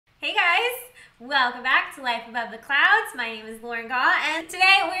Hey guys, welcome back to Life Above the Clouds. My name is Lauren Gaw, and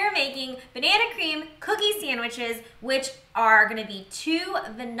today we're making banana cream cookie sandwiches, which are gonna be 2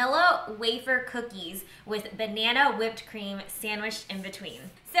 vanilla wafer cookies with banana whipped cream sandwiched in between.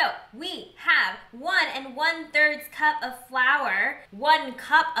 So we have 1 1/3 cup of flour, 1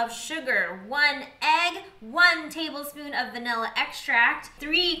 cup of sugar, 1 egg, 1 tablespoon of vanilla extract,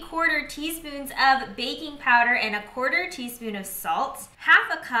 3/4 teaspoons of baking powder, and 1/4 teaspoon of salt,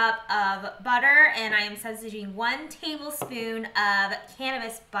 1/2 cup of butter, and I am substituting 1 tablespoon of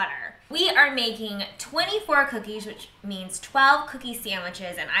cannabis butter. We are making 24 cookies, which means 12 cookie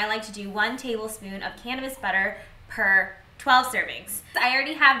sandwiches, and I like to do 1 tablespoon of cannabis butter per 12 servings. I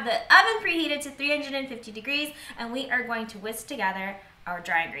already have the oven preheated to 350 degrees, and we are going to whisk together our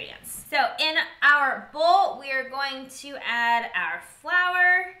dry ingredients. So in our bowl, we are going to add our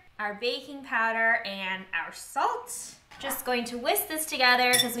flour, our baking powder, and our salt. Just going to whisk this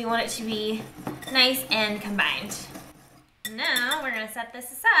together because we want it to be nice and combined. Now we're gonna set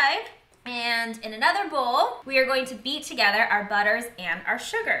this aside, and in another bowl, we are going to beat together our butters and our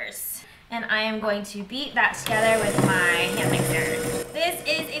sugars. And I am going to beat that together with my hand mixer. This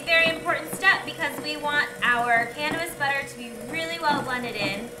is a very important step because we want our cannabis butter to be really well blended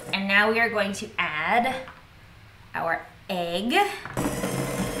in. And now we are going to add our egg.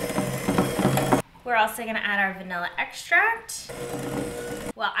 We're also gonna add our vanilla extract.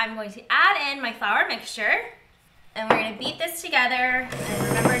 Well, I'm going to add in my flour mixture, and we're gonna beat this together, and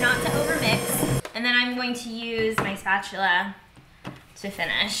remember not to overmix. And then I'm going to use my spatula to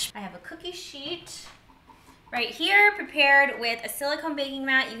finish. I have a cookie sheet right here prepared with a silicone baking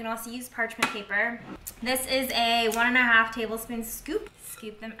mat. You can also use parchment paper. This is a 1.5 tablespoon scoop.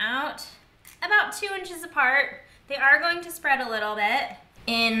 Scoop them out about 2 inches apart. They are going to spread a little bit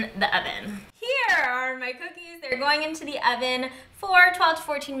in the oven. Here are my cookies. They're going into the oven for 12 to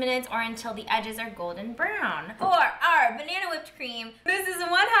 14 minutes or until the edges are golden brown. For our banana whipped cream, this is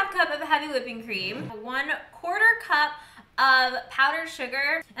 1/2 cup of heavy whipping cream, 1/4 cup of powdered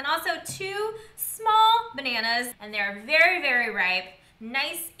sugar, and also 2 small bananas, and they're very, very ripe,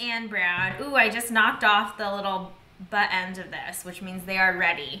 nice and brown. Ooh, I just knocked off the little butt end of this, which means they are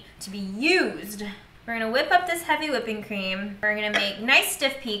ready to be used. We're gonna whip up this heavy whipping cream. We're gonna make nice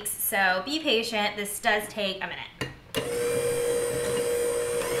stiff peaks, so be patient. This does take a minute.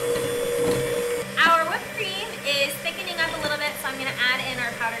 Our whipped cream is thickening up a little bit, so I'm gonna add in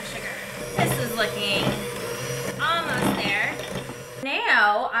our powdered sugar. This is looking almost there.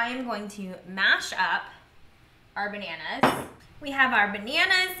 Now I'm going to mash up our bananas. We have our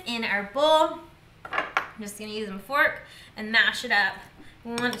bananas in our bowl. I'm just gonna use a fork and mash it up.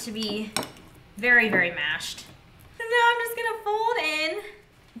 We want it to be very, very mashed. And now I'm just gonna fold in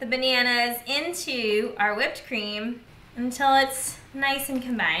the bananas into our whipped cream until it's nice and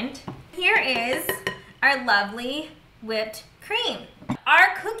combined. Here is our lovely whipped cream.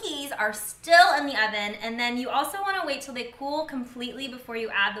 Our cookies are still in the oven, and then you also want to wait till they cool completely before you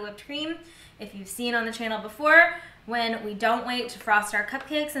add the whipped cream. If you've seen on the channel before, when we don't wait to frost our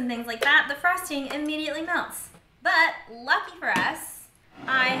cupcakes and things like that, the frosting immediately melts. But lucky for us,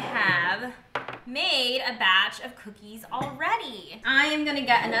 I have made a batch of cookies already. I am gonna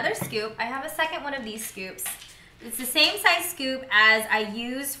get another scoop. I have a second one of these scoops. It's the same size scoop as I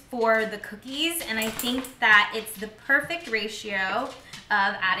use for the cookies, and I think that it's the perfect ratio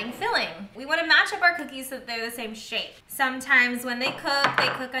of adding filling. We want to match up our cookies so that they're the same shape. Sometimes when they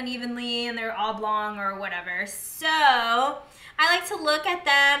cook unevenly and they're oblong or whatever. So I like to look at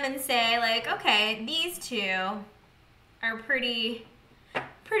them and say, like, okay, these two are pretty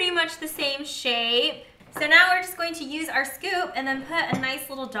much the same shape. So now we're just going to use our scoop and then put a nice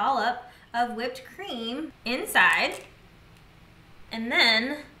little dollop of whipped cream inside, and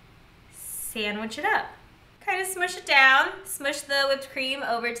then sandwich it up. Kind of smush it down, smush the whipped cream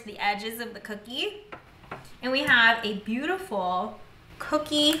over to the edges of the cookie, and we have a beautiful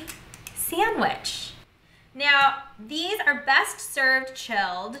cookie sandwich. Now, these are best served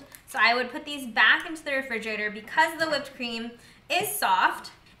chilled, so I would put these back into the refrigerator because the whipped cream is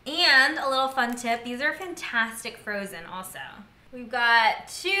soft. And a little fun tip, these are fantastic frozen also. We've got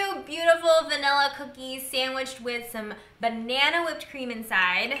 2 beautiful vanilla cookies sandwiched with some banana whipped cream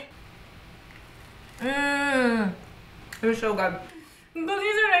inside. Mmm, they're so good. The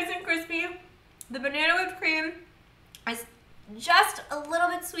cookies are nice and crispy. The banana whipped cream is just a little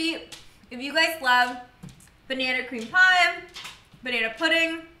bit sweet. If you guys love banana cream pie, banana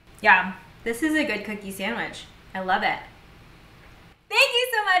pudding, yeah, this is a good cookie sandwich. I love it. Thank you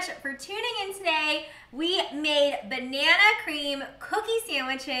so much for tuning in today. We made banana cream cookie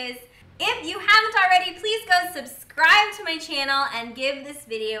sandwiches If you haven't already, please go subscribe to my channel and give this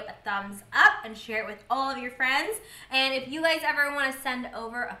video a thumbs up and share it with all of your friends. And if you guys ever want to send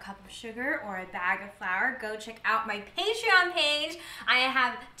over a cup of sugar or a bag of flour, go check out my Patreon page. I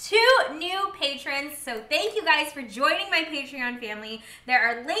have 2 new patrons, so thank you guys for joining my Patreon family. There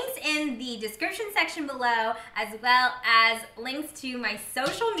are links in the description section below, as well as links to my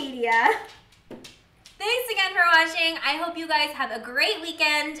social media. Thanks again for watching. I hope you guys have a great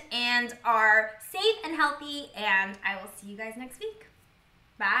weekend and are safe and healthy, and I will see you guys next week.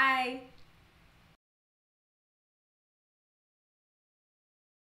 Bye.